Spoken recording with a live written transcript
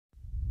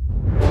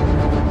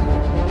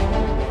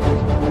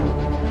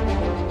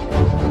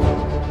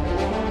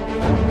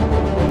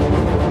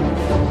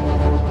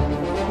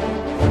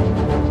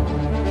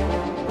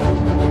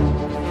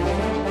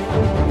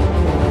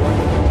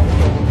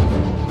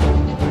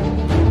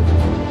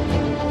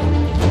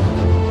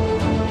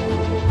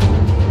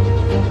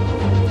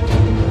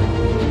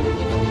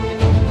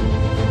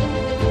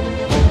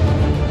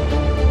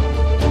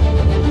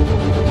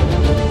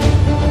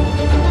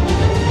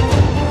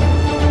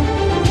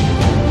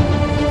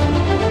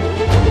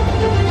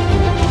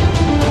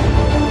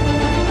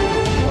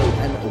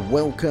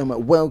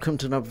welcome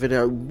to another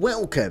video.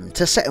 Welcome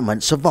to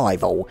Settlement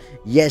Survival.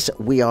 Yes,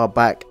 we are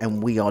back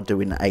and we are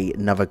doing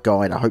another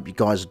guide. I hope you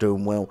guys are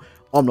doing well.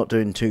 I'm not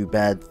doing too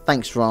bad.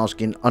 Thanks for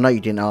asking. I know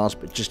you didn't ask,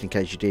 but just in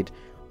case you did,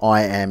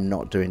 I am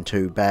not doing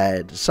too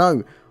bad.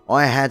 So,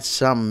 I had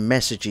some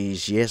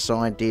messages, yes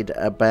I did,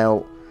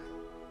 about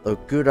the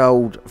good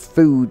old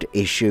food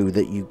issue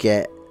that you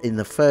get in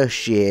the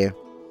first year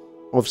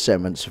of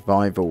Settlement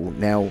Survival.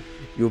 Now,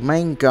 your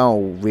main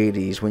goal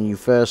really is when you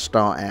first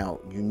start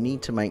out, you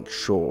need to make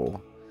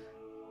sure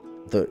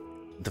that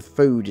the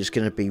food is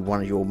going to be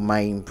one of your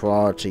main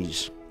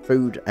priorities.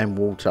 Food and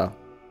water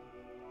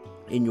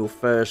in your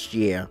first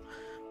year.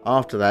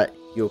 After that,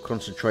 you'll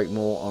concentrate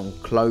more on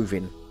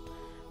clothing.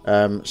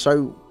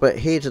 But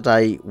here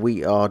today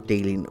we are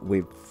dealing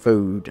with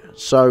food.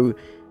 So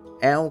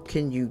how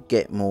can you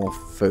get more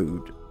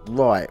food?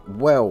 Right,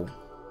 well,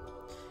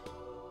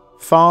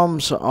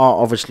 farms are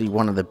obviously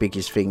one of the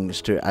biggest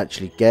things to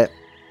actually get.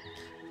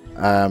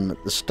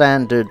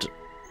 The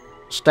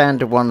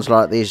standard ones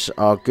like this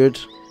are good,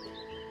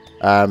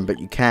 but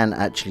you can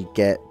actually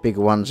get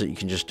bigger ones that you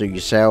can just do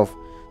yourself.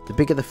 The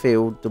bigger the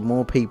field, the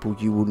more people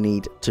you will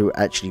need to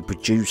actually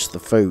produce the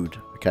food.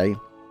 Okay,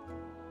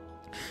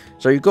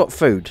 so you've got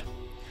food.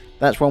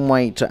 That's one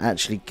way to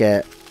actually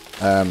get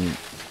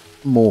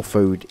more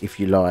food, if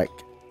you like.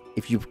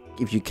 If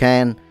you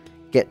can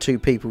get two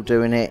people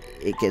doing it,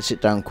 it gets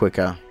it done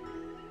quicker.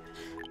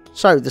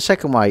 So the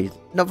second way,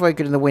 not very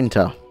good in the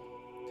winter.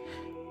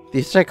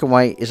 The second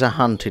way is a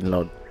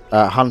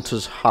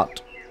hunter's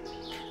hut.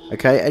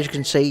 Okay, as you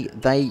can see,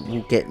 they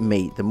will get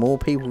meat. The more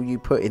people you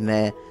put in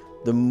there,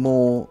 the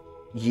more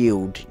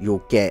yield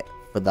you'll get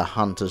for the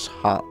hunter's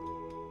hut.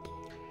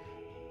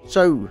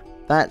 So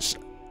that's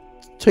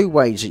two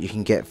ways that you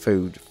can get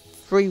food.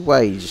 Three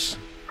ways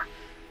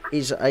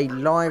is a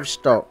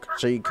livestock.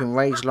 So you can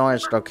raise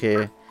livestock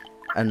here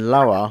and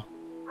lower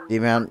the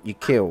amount you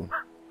kill.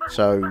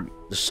 So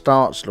the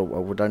start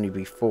slaughter would only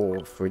be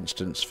 4, for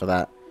instance, for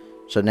that.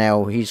 So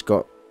now he's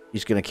going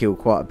to kill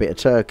quite a bit of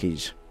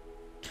turkeys,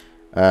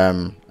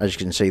 as you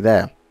can see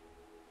there.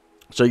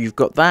 So you've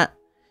got that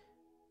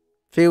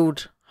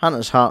field,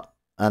 hunter's hut,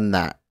 and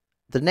that.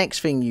 The next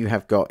thing you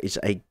have got is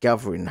a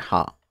gathering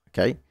hut.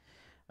 Okay,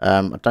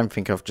 I don't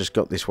think I've just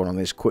got this one on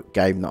this quick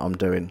game that I'm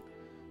doing.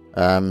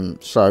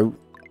 So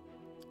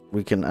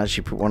we can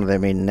actually put one of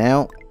them in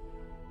now.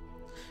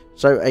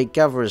 So a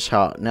gatherer's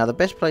hut. Now the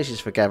best places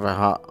for gatherer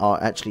hut are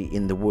actually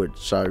in the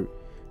woods. So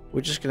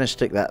we're just going to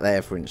stick that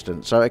there, for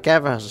instance. So a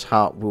gatherer's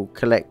hut will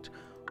collect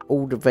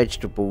all the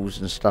vegetables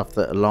and stuff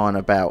that are lying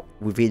about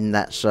within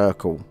that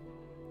circle.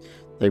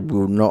 They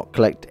will not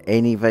collect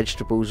any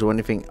vegetables or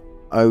anything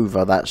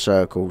over that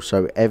circle.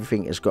 So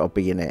everything has got to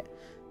be in it.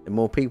 The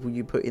more people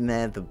you put in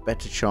there, the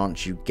better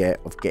chance you get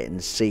of getting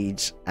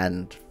seeds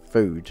and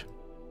food.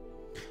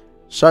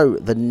 So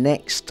the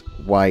next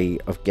way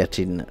of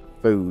getting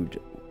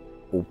food,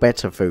 or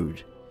better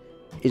food,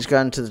 is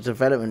going to the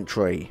development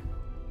tree.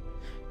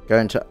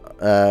 Going to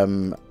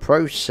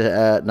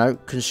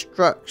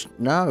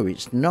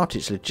it's not,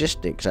 it's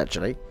logistics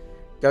actually.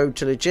 Go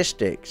to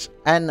logistics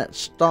and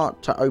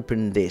start to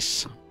open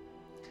this.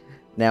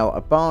 Now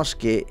a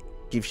basket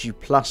gives you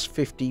plus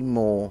 50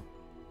 more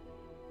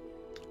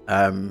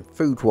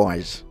food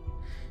wise.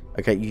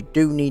 Okay, you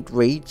do need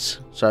reeds,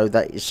 so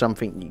that is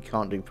something you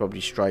can't do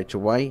probably straight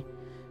away.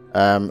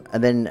 And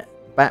then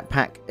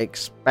backpack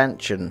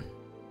expansion.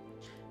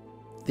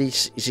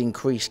 This is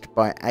increased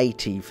by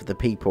 80 for the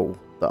people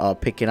that are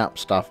picking up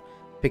stuff,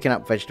 picking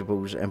up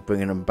vegetables and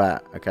bringing them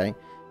back. Okay,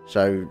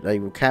 so they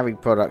will carry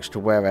products to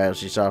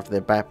warehouses after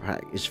their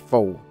backpack is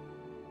full.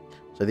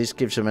 So this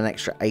gives them an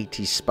extra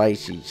 80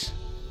 spaces.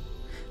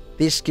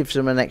 This gives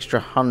them an extra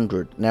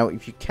 100. Now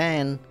if you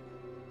can,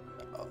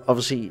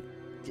 obviously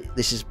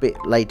this is a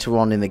bit later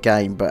on in the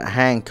game, but a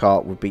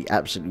handcart would be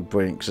absolutely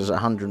brilliant because there's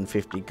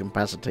 150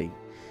 capacity.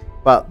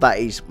 But that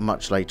is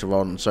much later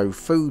on. So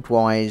food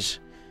wise,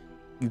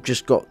 you've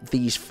just got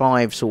these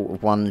 5 sort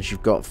of ones.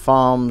 You've got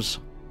farms,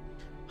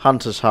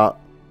 hunter's hut,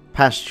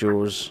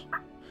 pastures,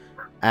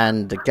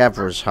 and the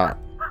gatherer's hut.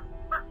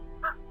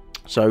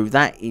 So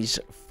that is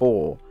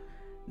 4.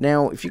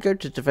 Now if you go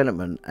to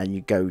development and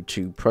you go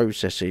to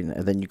processing,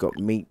 and then you've got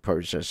meat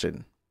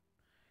processing.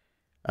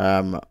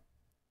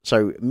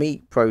 So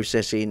meat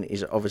processing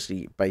is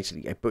obviously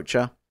basically a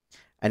butcher,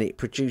 and it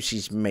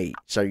produces meat,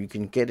 so you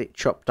can get it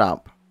chopped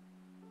up.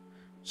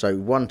 So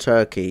one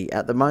turkey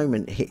at the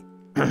moment,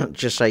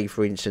 just say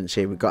for instance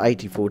here we've got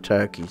 84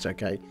 turkeys.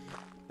 Okay,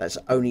 that's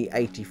only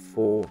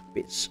 84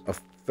 bits of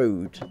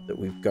food that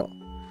we've got.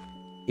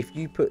 If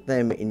you put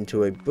them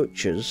into a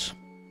butcher's,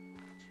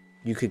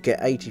 you could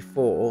get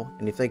 84,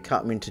 and if they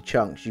cut them into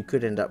chunks, you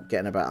could end up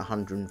getting about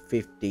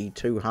 150,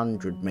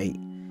 200 meat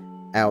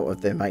out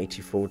of them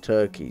 84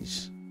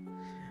 turkeys.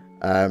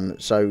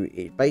 So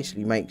it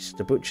basically makes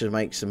the butcher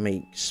makes the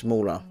meat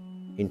smaller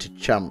into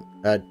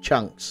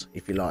chunks,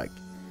 if you like.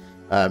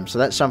 So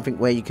that's something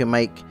where you can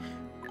make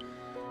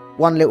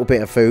one little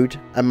bit of food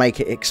and make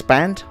it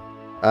expand.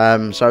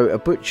 So a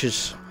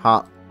butcher's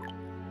hut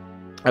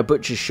a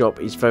butcher's shop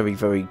is very,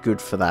 very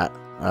good for that.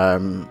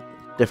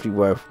 Definitely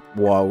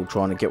worthwhile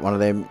trying to get one of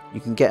them. You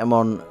can get them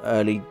on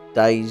early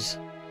days.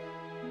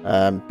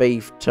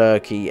 Beef,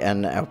 turkey,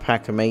 and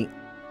alpaca meat.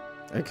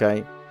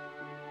 Okay.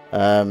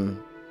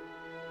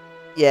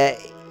 Yeah,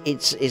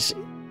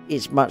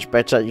 it's much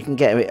better. You can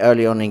get it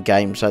early on in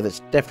game, so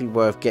that's definitely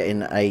worth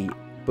getting a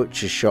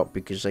butcher's shop,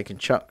 because they can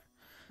chop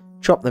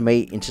the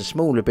meat into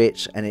smaller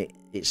bits and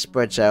it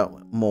spreads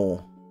out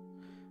more.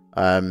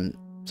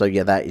 So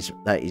yeah, that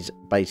is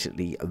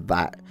basically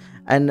that.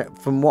 And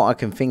from what I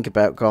can think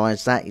about,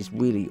 guys, that is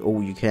really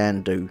all you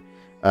can do.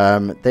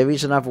 There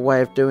is another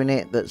way of doing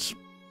it that's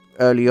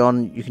early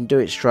on. You can do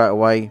it straight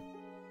away.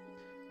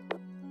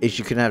 Is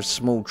you can have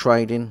small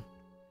trading.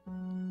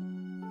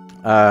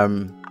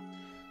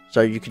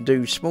 So you can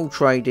do small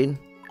trading,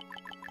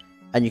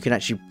 and you can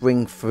actually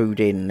bring food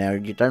in. Now,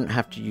 you don't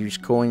have to use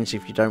coins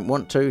if you don't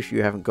want to. If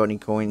you haven't got any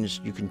coins,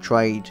 you can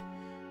trade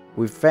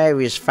with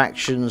various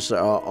factions that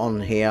are on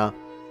here.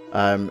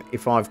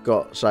 If I've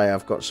got, say,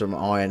 I've got some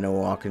iron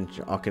ore,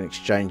 I can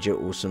exchange it,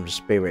 or some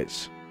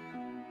spirits.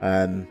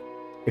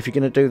 If you're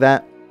going to do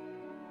that,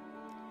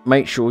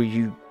 make sure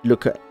you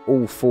look at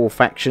all 4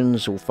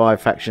 factions or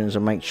 5 factions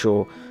and make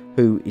sure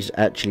who is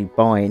actually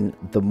buying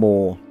the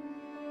more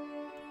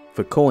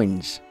for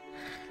coins.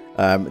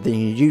 Then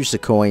you use the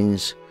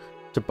coins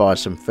to buy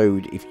some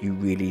food if you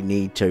really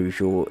need to, if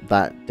you're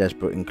that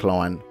desperate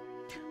inclined.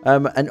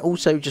 And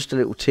also, just a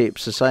little tip.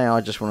 So say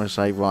I just want to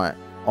say, right,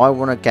 I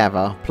want to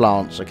gather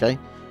plants, okay,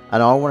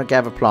 and I want to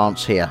gather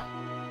plants here.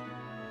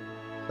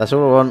 That's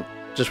all I want.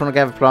 Just want to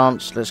gather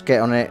plants. Let's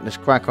get on it. Let's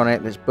crack on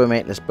it. Let's boom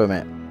it. Let's boom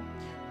it.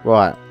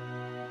 Right.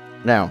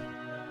 Now,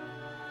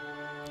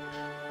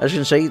 as you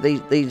can see,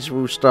 these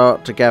will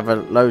start to gather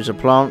loads of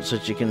plants,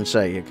 as you can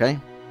see, okay.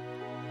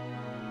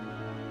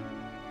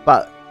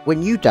 But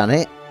when you done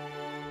it,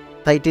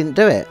 they didn't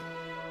do it.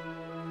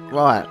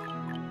 Right.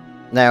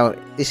 Now,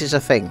 this is a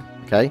thing,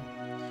 okay.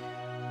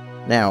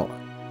 Now,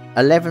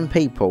 11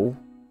 people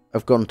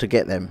have gone to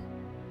get them.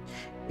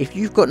 If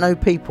you've got no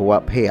people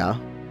up here,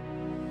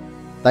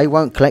 they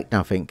won't collect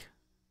nothing.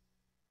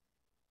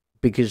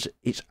 Because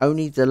it's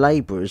only the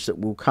labourers that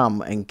will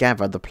come and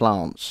gather the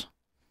plants.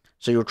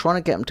 So you're trying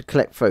to get them to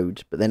collect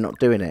food, but they're not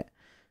doing it.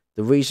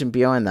 The reason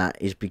behind that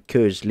is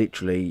because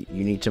literally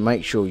you need to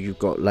make sure you've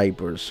got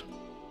labourers.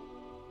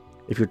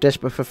 If you're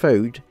desperate for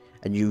food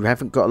and you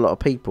haven't got a lot of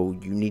people,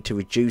 you need to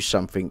reduce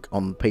something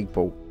on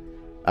people.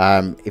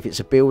 If it's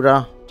a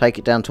builder, take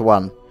it down to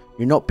 1.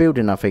 You're not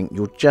building nothing,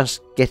 you're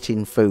just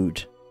getting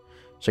food.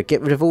 So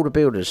get rid of all the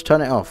builders,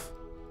 turn it off.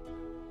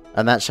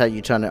 And that's how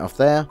you turn it off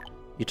there.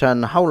 You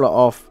turn the whole lot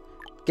off,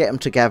 get them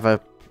to gather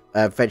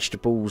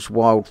vegetables,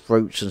 wild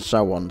fruits and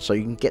so on, so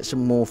you can get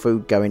some more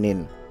food going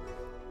in.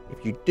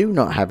 If you do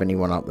not have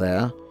anyone up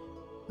there,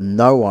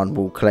 no one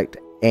will collect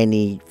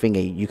any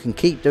thingy. You can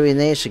keep doing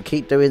this and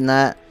keep doing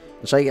that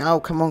and say, oh,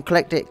 come on,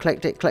 collect it,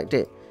 collect it, collect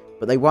it.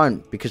 But they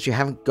won't, because you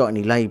haven't got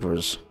any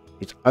labourers.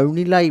 It's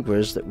only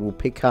labourers that will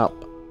pick up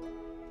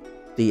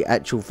the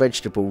actual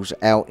vegetables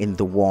out in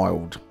the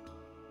wild.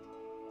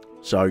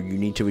 So you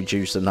need to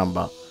reduce the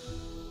number.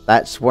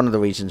 That's one of the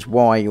reasons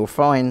why you'll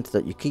find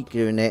that you keep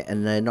doing it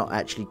and they're not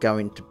actually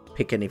going to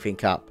pick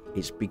anything up.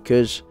 It's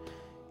because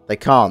they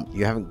can't.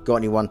 You haven't got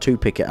anyone to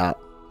pick it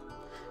up.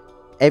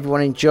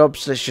 Everyone in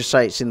jobs, let's just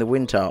say it's in the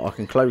winter, I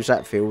can close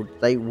that field.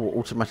 They will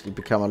automatically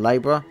become a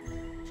labourer.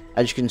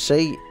 As you can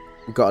see,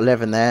 we've got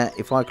 11 there.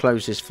 If I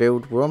close this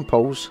field, we're on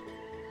pause.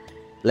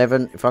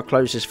 11. If I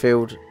close this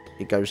field,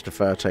 it goes to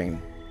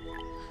 13.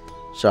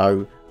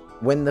 So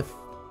when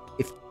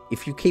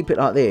if you keep it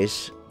like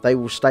this, they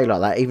will stay like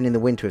that even in the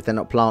winter if they're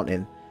not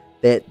planting.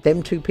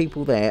 Them 2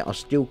 people there are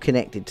still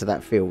connected to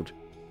that field.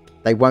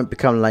 They won't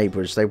become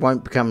labourers. They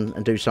won't become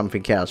and do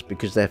something else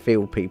because they're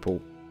field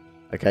people.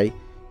 Okay,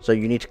 so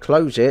you need to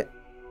close it.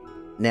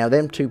 Now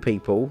them 2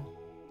 people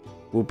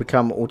will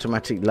become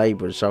automatic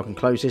labourers. So I can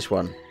close this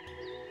one.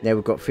 Now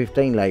we've got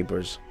 15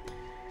 labourers.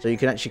 So you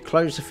can actually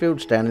close the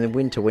fields down in the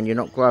winter when you're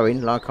not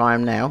growing like I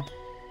am now.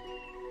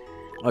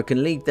 I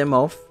can leave them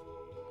off.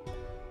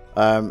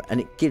 And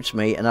it gives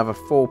me another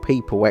 4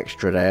 people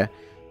extra there.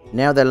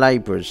 Now they're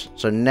labourers.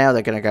 So now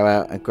they're going to go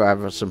out and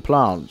gather some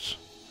plants.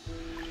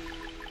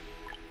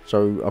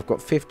 So I've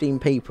got 15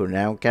 people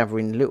now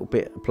gathering a little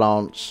bit of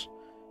plants,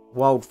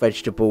 wild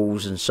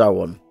vegetables and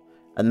so on.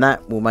 And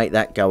that will make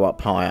that go up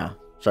higher.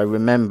 So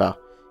remember,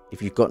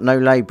 if you've got no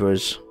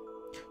labourers,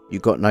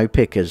 you've got no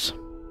pickers.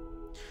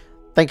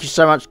 Thank you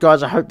so much,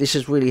 guys. I hope this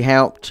has really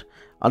helped.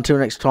 Until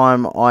next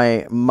time,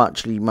 I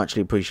muchly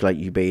appreciate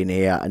you being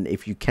here. And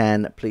if you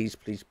can, please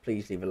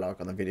leave a like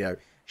on the video.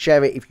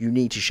 Share it if you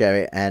need to share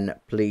it. And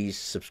please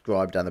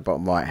subscribe down the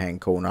bottom right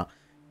hand corner.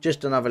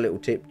 Just another little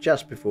tip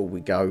just before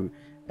we go.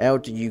 How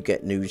do you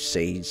get new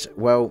seeds?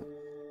 Well,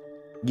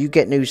 you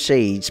get new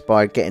seeds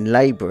by getting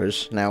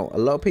labourers. Now, a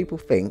lot of people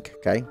think,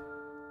 okay,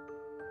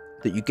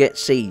 that you get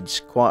seeds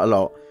quite a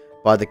lot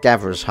by the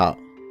gatherer's hut.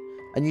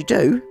 And you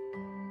do.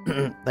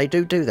 They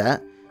do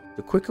that.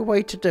 The quicker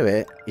way to do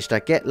it is to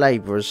get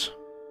labourers.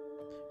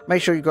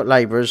 Make sure you've got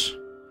labourers.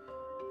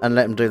 and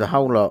let them do the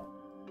whole lot.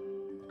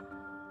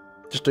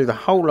 Just do the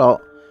whole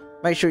lot.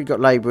 Make sure you've got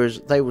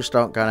labourers. They will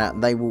start going out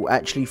and they will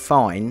actually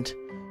find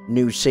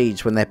new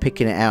seeds when they're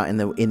picking it out in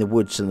the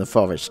woods and the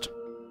forest.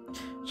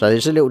 So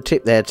there's a little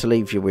tip there to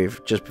leave you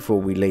with just before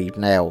we leave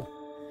now.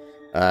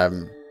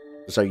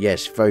 So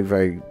yes, very,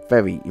 very,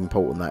 very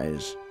important that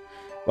is.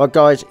 Well,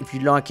 guys, if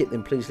you like it,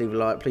 then please leave a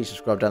like. Please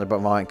subscribe down the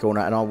bottom right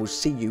corner, and I will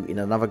see you in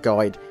another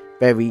guide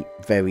very,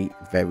 very,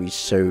 very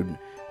soon.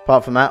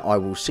 Apart from that, I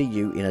will see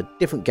you in a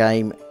different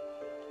game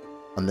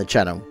on the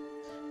channel.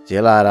 See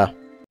you later.